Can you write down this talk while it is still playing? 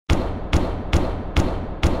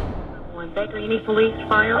911. Baker, you need police,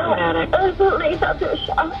 fire, paramedic. Police out there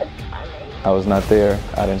shot. I was not there.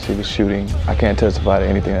 I didn't see the shooting. I can't testify to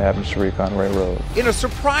anything that happened to Sherika on Rae Road. In a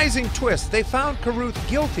surprising twist, they found Carruth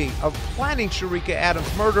guilty of planning Sherika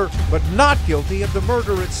Adams' murder, but not guilty of the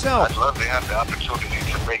murder itself. I'd love to have the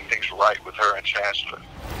opportunity to make things right with her and Chancellor.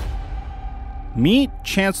 Meet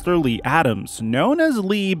Chancellor Lee Adams, known as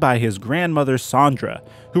Lee by his grandmother Sandra,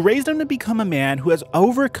 who raised him to become a man who has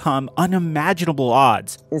overcome unimaginable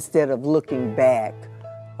odds. Instead of looking back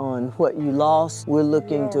on what you lost, we're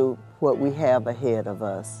looking to what we have ahead of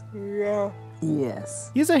us.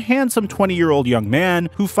 Yes. He's a handsome 20-year-old young man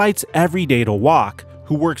who fights every day to walk,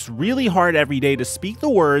 who works really hard every day to speak the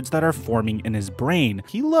words that are forming in his brain.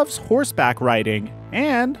 He loves horseback riding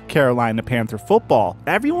and Carolina Panther football.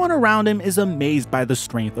 Everyone around him is amazed by the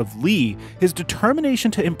strength of Lee, his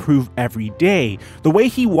determination to improve every day, the way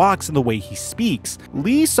he walks and the way he speaks.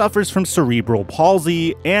 Lee suffers from cerebral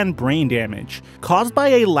palsy and brain damage, caused by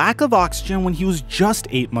a lack of oxygen when he was just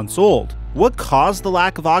 8 months old. What caused the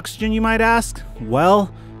lack of oxygen, you might ask?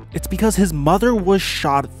 Well, it's because his mother was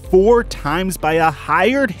shot 4 times by a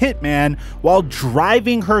hired hitman while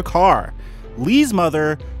driving her car. Lee's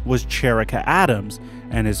mother was Sherika Adams,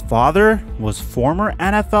 and his father was former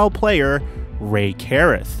NFL player Rae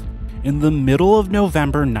Carruth. In the middle of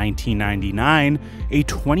November 1999, a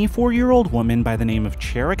 24-year-old woman by the name of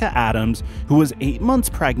Sherika Adams, who was 8 months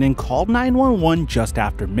pregnant, called 911 just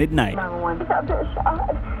after midnight. 911. Out there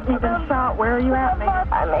shot. You've been shot. Where are you at, mate?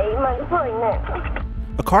 I'm 8 months pregnant.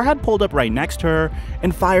 A car had pulled up right next to her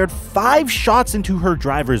and fired 5 shots into her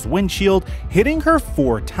driver's windshield, hitting her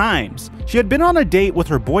 4 times. She had been on a date with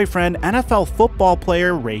her boyfriend, NFL football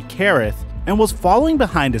player Rae Carruth, and was following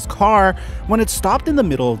behind his car when it stopped in the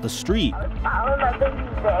middle of the street. I think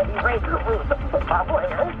he's daddy, Rae Carruth, the football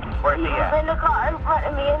player. Where's he at? He was in the car in front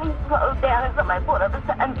of me and he slowed down and somebody pulled up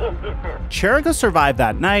beside me and did this. Sherika survived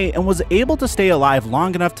that night and was able to stay alive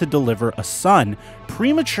long enough to deliver a son,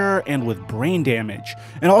 premature and with brain damage,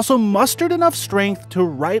 and also mustered enough strength to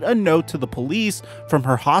write a note to the police from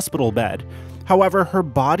her hospital bed. However, her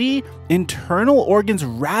body, internal organs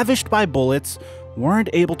ravished by bullets, weren't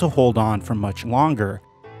able to hold on for much longer.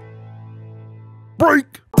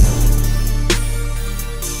 Break!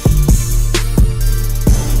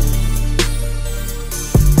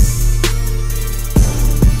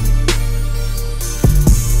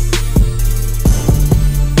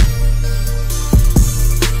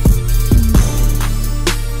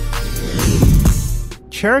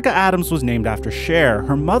 Sherika Adams was named after Cher.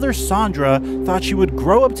 Her mother, Sandra, thought she would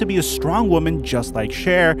grow up to be a strong woman just like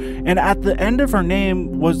Cher, and at the end of her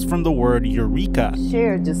name was from the word Eureka.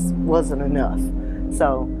 Cher just wasn't enough.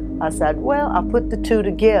 So I said, well, I put the two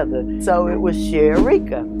together. So it was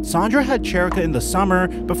Sherika. Sandra had Sherika in the summer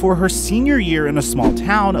before her senior year in a small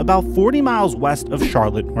town about 40 miles west of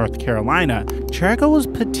Charlotte, North Carolina. Sherika was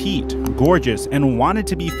petite, gorgeous, and wanted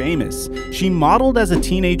to be famous. She modeled as a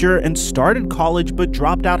teenager and started college but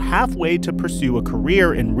dropped out halfway to pursue a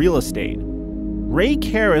career in real estate. Rae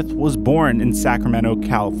Carruth was born in Sacramento,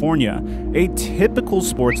 California, a typical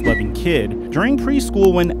sports-loving kid. During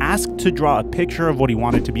preschool, when asked to draw a picture of what he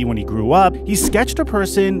wanted to be when he grew up, he sketched a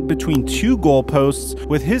person between 2 goalposts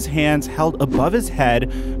with his hands held above his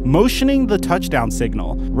head, motioning the touchdown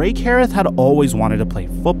signal. Rae Carruth had always wanted to play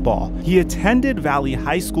football. He attended Valley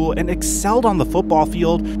High School and excelled on the football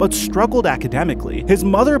field, but struggled academically. His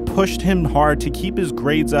mother pushed him hard to keep his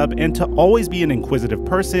grades up and to always be an inquisitive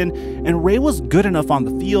person, and Rae was good enough on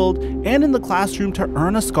the field and in the classroom to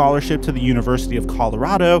earn a scholarship to the University of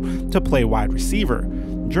Colorado to play wide receiver.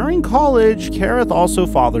 During college, Carruth also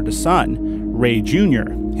fathered a son, Rae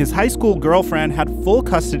Jr. His high school girlfriend had full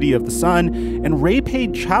custody of the son, and Rae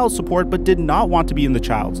paid child support but did not want to be in the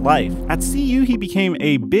child's life. At CU, he became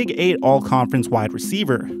a Big 8 all-conference wide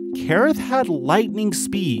receiver. Carruth had lightning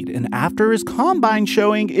speed, and after his combine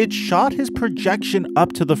showing, it shot his projection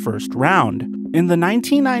up to the first round. In the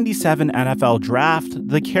 1997 NFL Draft,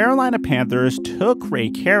 the Carolina Panthers took Rae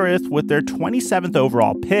Carruth with their 27th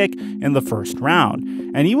overall pick in the first round,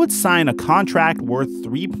 and he would sign a contract worth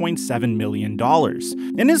 $3.7 million.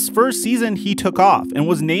 In his first season, he took off and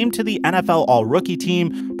was named to the NFL All-Rookie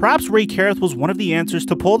team. Perhaps Rae Carruth was one of the answers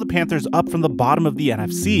to pull the Panthers up from the bottom of the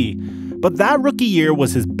NFC. But that rookie year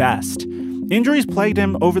was his best. Injuries plagued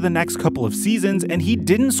him over the next couple of seasons, and he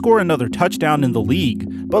didn't score another touchdown in the league.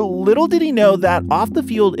 But little did he know that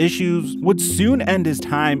off-the-field issues would soon end his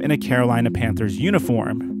time in a Carolina Panthers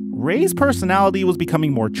uniform. Rae's personality was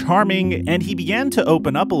becoming more charming, and he began to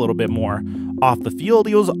open up a little bit more. Off the field,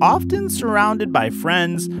 he was often surrounded by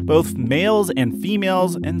friends, both males and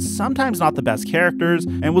females, and sometimes not the best characters,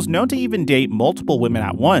 and was known to even date multiple women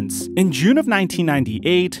at once. In June of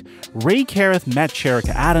 1998, Rae Carruth met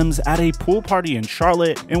Sherika Adams at a pool party in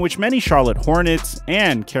Charlotte, in which many Charlotte Hornets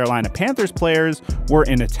and Carolina Panthers players were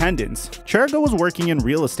in attendance. Sherika was working in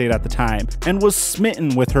real estate at the time and was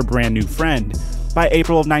smitten with her brand new friend. By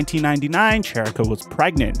April of 1999, Sherika was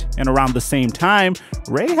pregnant, and around the same time,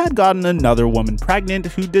 Rae had gotten another woman pregnant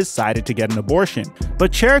who decided to get an abortion.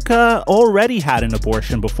 But Sherika already had an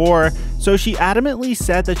abortion before, so she adamantly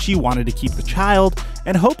said that she wanted to keep the child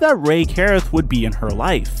and hoped that Rae Carruth would be in her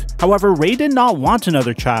life. However, Rae did not want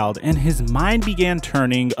another child, and his mind began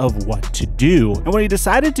turning of what to do. And what he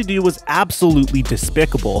decided to do was absolutely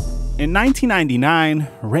despicable. In 1999,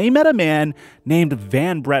 Rae met a man named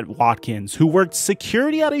Van Brett Watkins, who worked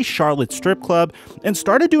security at a Charlotte strip club and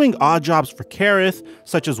started doing odd jobs for Carruth,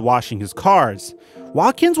 such as washing his cars.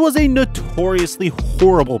 Watkins was a notoriously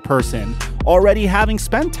horrible person, already having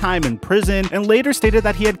spent time in prison, and later stated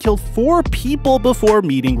that he had killed 4 people before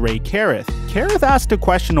meeting Rae Carruth. Carruth asked a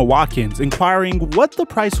question to Watkins, inquiring what the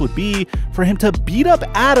price would be for him to beat up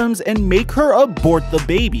Adams and make her abort the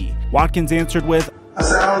baby. Watkins answered with, I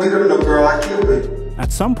said, I don't get her no girl, I killed her.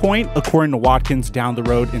 At some point, according to Watkins down the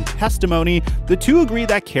road in testimony, the two agreed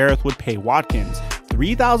that Carruth would pay Watkins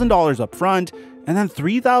 $3,000 up front and then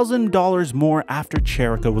 $3,000 more after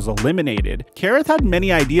Sherika was eliminated. Carruth had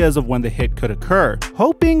many ideas of when the hit could occur,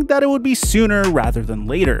 hoping that it would be sooner rather than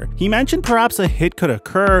later. He mentioned perhaps a hit could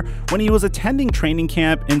occur when he was attending training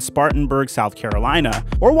camp in Spartanburg, South Carolina,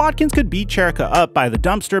 or Watkins could beat Sherika up by the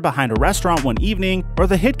dumpster behind a restaurant one evening, or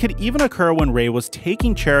the hit could even occur when Rae was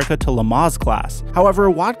taking Sherika to Lamaze class. However,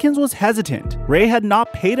 Watkins was hesitant. Rae had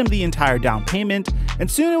not paid him the entire down payment, and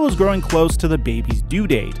soon it was growing close to the baby's due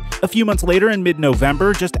date. A few months later, in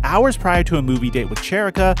mid-November, just hours prior to a movie date with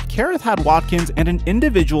Sherika, Carruth had Watkins and an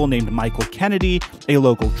individual named Michael Kennedy, a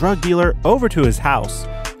local drug dealer, over to his house.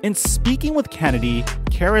 In speaking with Kennedy,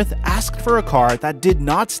 Carruth asked for a car that did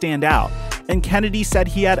not stand out, and Kennedy said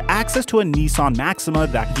he had access to a Nissan Maxima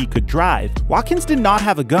that he could drive. Watkins did not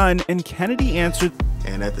have a gun, and Kennedy answered,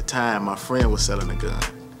 And at the time, my friend was selling a gun.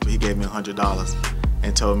 He gave me $100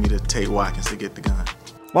 and told me to take Watkins to get the gun.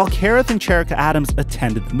 While Carruth and Sherika Adams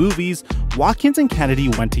attended the movies, Watkins and Kennedy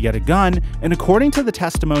went to get a gun, and according to the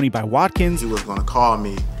testimony by Watkins, he was going to call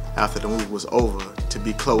me after the movie was over to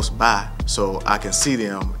be close by so I can see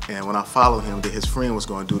them, and when I follow him, that his friend was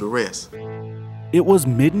going to do the rest. It was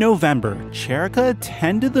mid-November. Sherika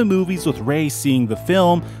attended the movies with Rae, seeing the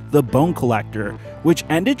film The Bone Collector, which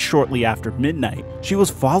ended shortly after midnight. She was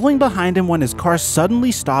following behind him when his car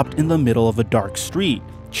suddenly stopped in the middle of a dark street.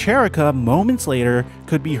 Sherika, moments later,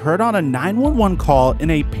 could be heard on a 911 call in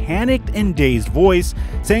a panicked and dazed voice,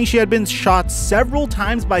 saying she had been shot several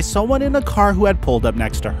times by someone in a car who had pulled up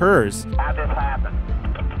next to hers. How'd this happen?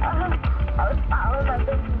 I was following my big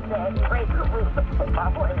dad, Rae Carruth, my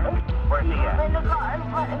boyfriend. Where's he at? In the car in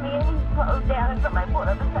front of me, and he slowed down, and somebody pulled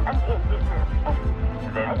up and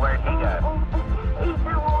said, Then where'd he go? He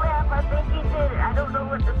threw a laugh, I think he did it. I don't know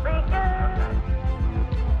what to think of.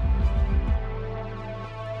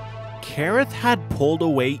 Carruth had pulled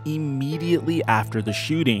away immediately after the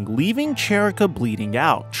shooting, leaving Sherika bleeding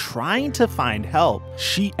out, trying to find help.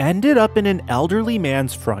 She ended up in an elderly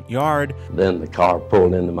man's front yard. Then the car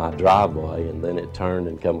pulled into my driveway, and then it turned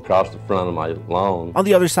and come across the front of my lawn. On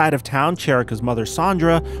the other side of town, Sherika's mother,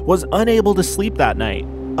 Sandra, was unable to sleep that night,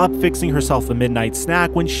 up fixing herself a midnight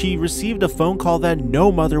snack when she received a phone call that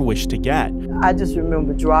no mother wished to get. I just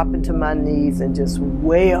remember dropping to my knees and just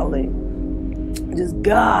wailing. Just,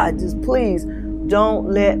 God, just please don't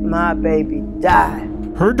let my baby die.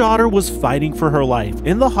 Her daughter was fighting for her life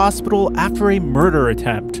in the hospital after a murder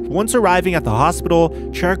attempt. Once arriving at the hospital,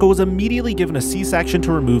 Sherika was immediately given a C-section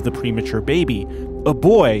to remove the premature baby, a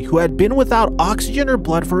boy who had been without oxygen or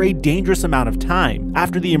blood for a dangerous amount of time.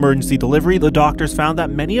 After the emergency delivery, the doctors found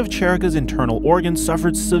that many of Sherika's internal organs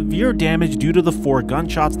suffered severe damage due to the 4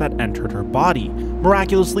 gunshots that entered her body.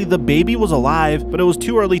 Miraculously, the baby was alive, but it was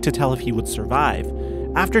too early to tell if he would survive.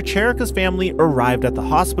 After Sherika's family arrived at the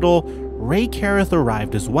hospital, Rae Carruth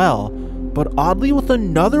arrived as well, but oddly with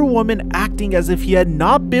another woman acting as if he had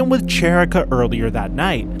not been with Sherika earlier that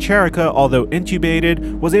night. Sherika, although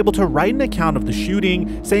intubated, was able to write an account of the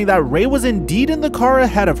shooting, saying that Rae was indeed in the car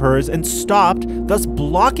ahead of hers and stopped, thus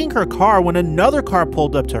blocking her car when another car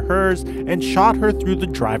pulled up to hers and shot her through the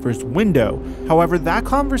driver's window. However, that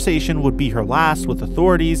conversation would be her last with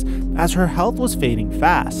authorities, as her health was fading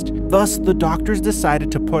fast. Thus, the doctors decided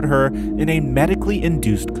to put her in a medically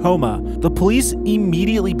induced coma. The police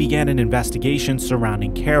immediately began an investigation investigation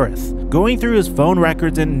surrounding Carruth, going through his phone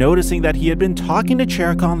records and noticing that he had been talking to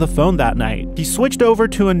Sherika on the phone that night. He switched over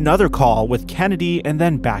to another call with Kennedy and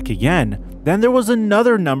then back again. Then there was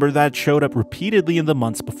another number that showed up repeatedly in the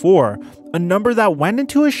months before, a number that went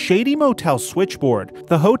into a shady motel switchboard,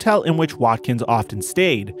 the hotel in which Watkins often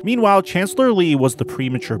stayed. Meanwhile, Chancellor Lee was the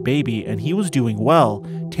premature baby and he was doing well,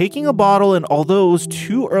 taking a bottle, and although it was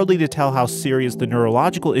too early to tell how serious the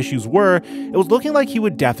neurological issues were, it was looking like he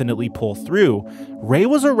would definitely pull through. Rae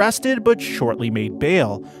was arrested but shortly made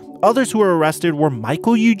bail. Others who were arrested were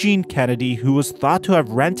Michael Eugene Kennedy, who was thought to have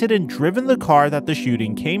rented and driven the car that the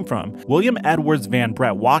shooting came from. William Edwards Van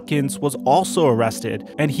Brett Watkins was also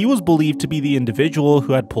arrested, and he was believed to be the individual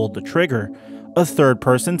who had pulled the trigger. A third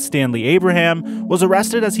person, Stanley Abraham, was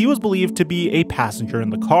arrested as he was believed to be a passenger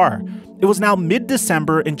in the car. It was now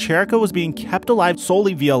mid-December and Sherika was being kept alive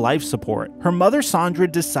solely via life support. Her mother, Sandra,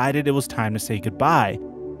 decided it was time to say goodbye.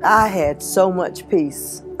 I had so much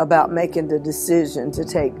peace about making the decision to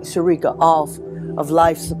take Sherika off of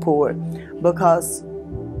life support because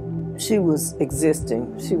she was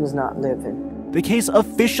existing, she was not living. The case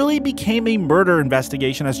officially became a murder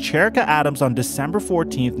investigation as Sherika Adams on December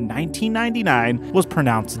 14, 1999 was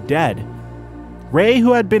pronounced dead. Rae,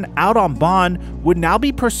 who had been out on bond, would now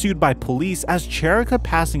be pursued by police as Sherika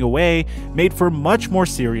passing away made for much more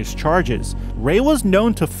serious charges. Rae was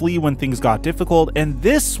known to flee when things got difficult, and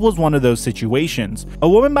this was one of those situations. A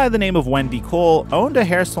woman by the name of Wendy Cole owned a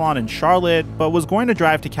hair salon in Charlotte, but was going to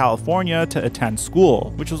drive to California to attend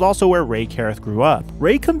school, which was also where Rae Carruth grew up.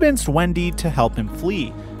 Rae convinced Wendy to help him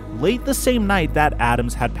flee. Late the same night that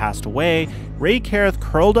Adams had passed away, Rae Carruth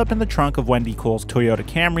curled up in the trunk of Wendy Cole's Toyota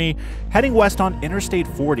Camry, heading west on Interstate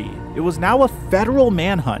 40. It was now a federal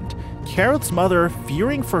manhunt. Carruth's mother,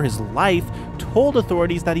 fearing for his life, told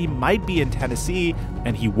authorities that he might be in Tennessee,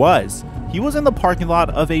 and he was. He was in the parking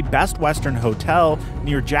lot of a Best Western hotel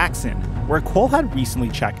near Jackson, where Cole had recently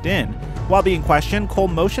checked in. While being questioned, Cole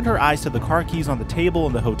motioned her eyes to the car keys on the table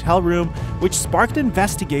in the hotel room, which sparked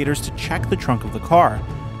investigators to check the trunk of the car.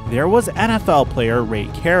 There was NFL player Rae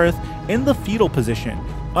Carruth in the fetal position.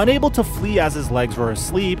 Unable to flee as his legs were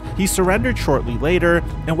asleep, he surrendered shortly later,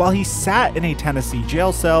 and while he sat in a Tennessee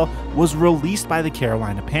jail cell, was released by the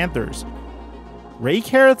Carolina Panthers. Rae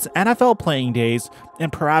Carruth's NFL playing days,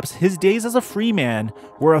 and perhaps his days as a free man,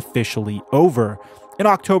 were officially over. In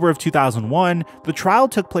October of 2001, the trial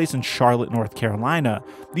took place in Charlotte, North Carolina.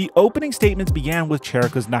 The opening statements began with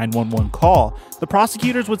Sherika's 911 call. The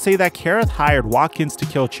prosecutors would say that Carruth hired Watkins to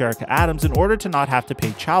kill Sherika Adams in order to not have to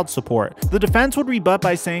pay child support. The defense would rebut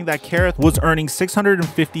by saying that Carruth was earning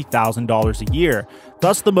 $650,000 a year.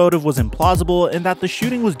 Thus, the motive was implausible and that the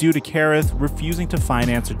shooting was due to Carruth refusing to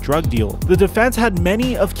finance a drug deal. The defense had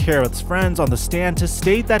many of Carruth's friends on the stand to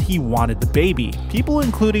state that he wanted the baby, people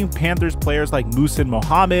including Panthers players like Muhsin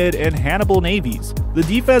Mohammed and Hannibal Navies. The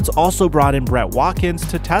defense also brought in Brett Watkins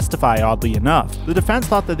to testify, oddly enough. The defense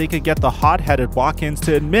thought that they could get the hot-headed Watkins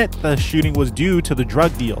to admit the shooting was due to the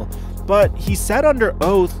drug deal, but he said under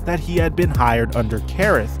oath that he had been hired under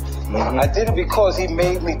Carruth. I did it because he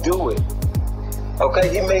made me do it. Okay,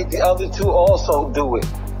 he made the other two also do it.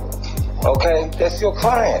 Okay, that's your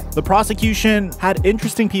client. The prosecution had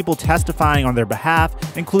interesting people testifying on their behalf,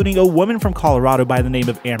 including a woman from Colorado by the name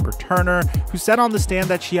of Amber Turner, who said on the stand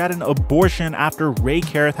that she had an abortion after Rae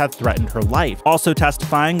Carruth had threatened her life. Also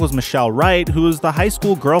testifying was Michelle Wright, who was the high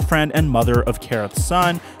school girlfriend and mother of Carruth's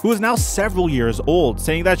son, who is now several years old,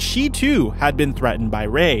 saying that she too had been threatened by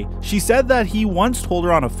Rae. She said that he once told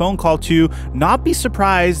her on a phone call to not be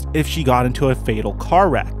surprised if she got into a fatal car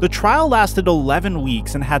wreck. The trial lasted 11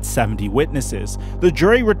 weeks and had 70 witnesses. The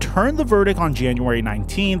jury returned the verdict on January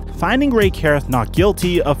 19th, finding Rae Carruth not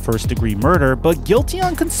guilty of first-degree murder, but guilty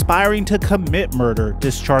on conspiring to commit murder,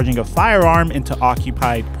 discharging a firearm into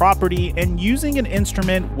occupied property, and using an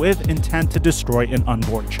instrument with intent to destroy an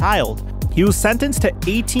unborn child. He was sentenced to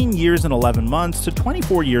 18 years and 11 months to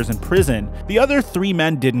 24 years in prison. The other 3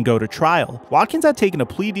 men didn't go to trial. Watkins had taken a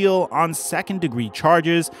plea deal on second-degree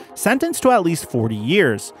charges, sentenced to at least 40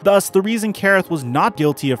 years. Thus, the reason Carruth was not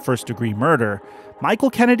guilty of first-degree murder.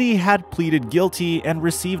 Michael Kennedy had pleaded guilty and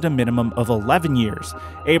received a minimum of 11 years.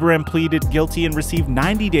 Abraham pleaded guilty and received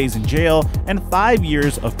 90 days in jail and 5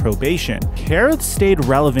 years of probation. Carruth stayed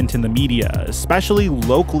relevant in the media, especially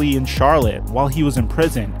locally in Charlotte, while he was in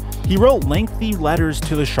prison. He wrote lengthy letters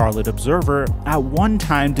to the Charlotte Observer, at one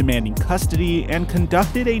time demanding custody, and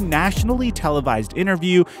conducted a nationally televised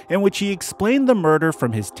interview in which he explained the murder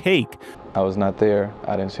from his take. I was not there.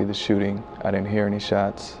 I didn't see the shooting. I didn't hear any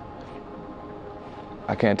shots.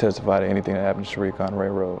 I can't testify to anything that happened to Sherika on Rae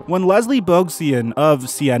Road. When Leslie Bogosian of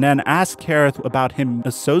CNN asked Carruth about him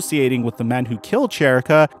associating with the men who killed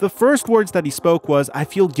Sherika, the first words that he spoke was, "I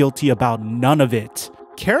feel guilty about none of it."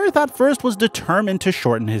 Carruth at first was determined to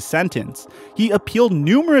shorten his sentence. He appealed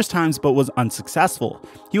numerous times but was unsuccessful.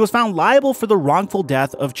 He was found liable for the wrongful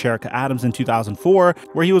death of Sherika Adams in 2004,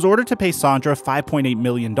 where he was ordered to pay Sandra $5.8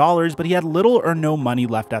 million, but he had little or no money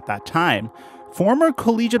left at that time. Former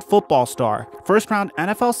collegiate football star, first-round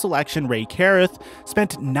NFL selection Rae Carruth,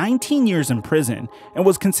 spent 19 years in prison and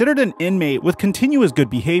was considered an inmate with continuous good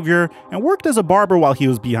behavior and worked as a barber while he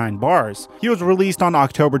was behind bars. He was released on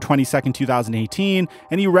October 22, 2018,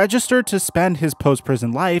 and he registered to spend his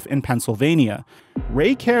post-prison life in Pennsylvania.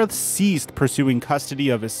 Rae Carruth ceased pursuing custody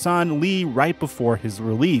of his son, Lee, right before his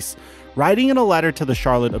release. Writing in a letter to the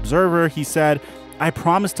Charlotte Observer, he said, "I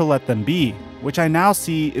promised to let them be, which I now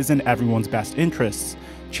see is in everyone's best interests."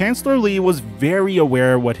 Chancellor Lee was very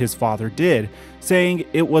aware what his father did, saying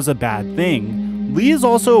it was a bad thing. Lee is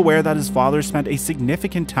also aware that his father spent a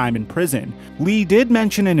significant time in prison. Lee did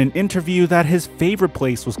mention in an interview that his favorite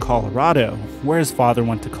place was Colorado, where his father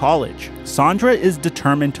went to college. Sandra is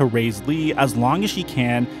determined to raise Lee as long as she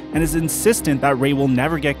can and is insistent that Rae will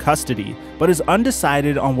never get custody, but is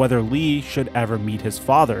undecided on whether Lee should ever meet his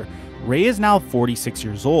father. Rae is now 46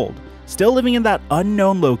 years old, still living in that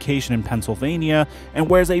unknown location in Pennsylvania, and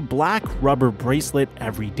wears a black rubber bracelet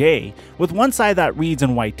every day, with one side that reads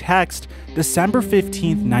in white text, December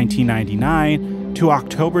 15, 1999 to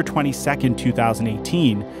October 22,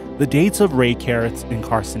 2018, the dates of Rae Carruth's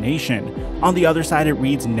incarceration. On the other side it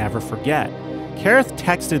reads, never forget. Carruth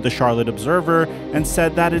texted the Charlotte Observer and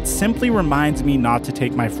said that it simply reminds me not to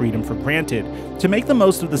take my freedom for granted, to make the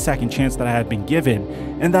most of the second chance that I had been given,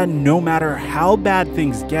 and that no matter how bad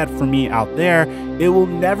things get for me out there, it will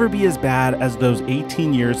never be as bad as those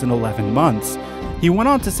 18 years and 11 months. He went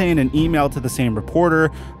on to say in an email to the same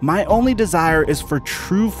reporter, "My only desire is for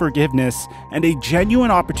true forgiveness and a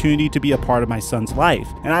genuine opportunity to be a part of my son's life.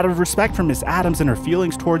 And out of respect for Miss Adams and her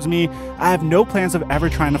feelings towards me, I have no plans of ever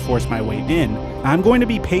trying to force my way in. I'm going to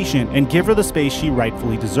be patient and give her the space she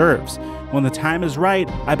rightfully deserves. When the time is right,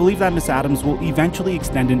 I believe that Miss Adams will eventually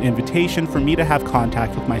extend an invitation for me to have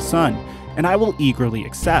contact with my son, and I will eagerly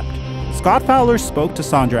accept." Scott Fowler spoke to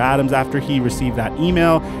Sandra Adams after he received that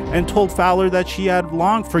email and told Fowler that she had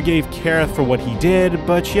long forgave Carruth for what he did,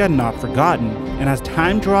 but she had not forgotten. And as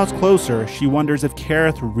time draws closer, she wonders if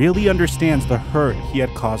Carruth really understands the hurt he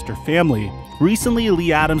had caused her family. Recently,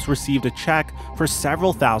 Lee Adams received a check for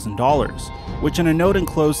several $1,000s, which in a note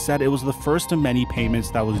enclosed said it was the first of many payments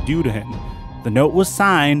that was due to him. The note was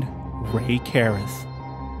signed, Rae Carruth.